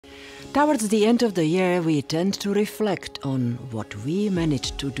Towards the end of the year, we tend to reflect on what we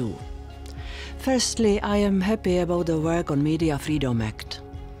managed to do. Firstly, I am happy about the work on Media Freedom Act.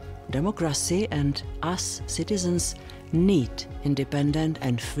 Democracy and us citizens need independent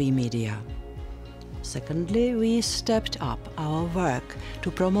and free media. Secondly, we stepped up our work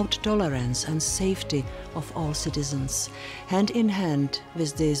to promote tolerance and safety of all citizens, hand in hand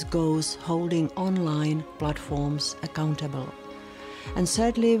with this goes holding online platforms accountable. And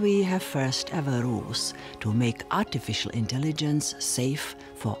thirdly, we have first ever rules to make artificial intelligence safe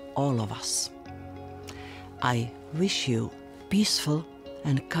for all of us. I wish you peaceful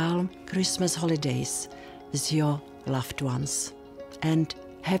and calm Christmas holidays with your loved ones, and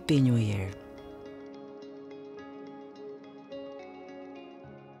Happy New Year!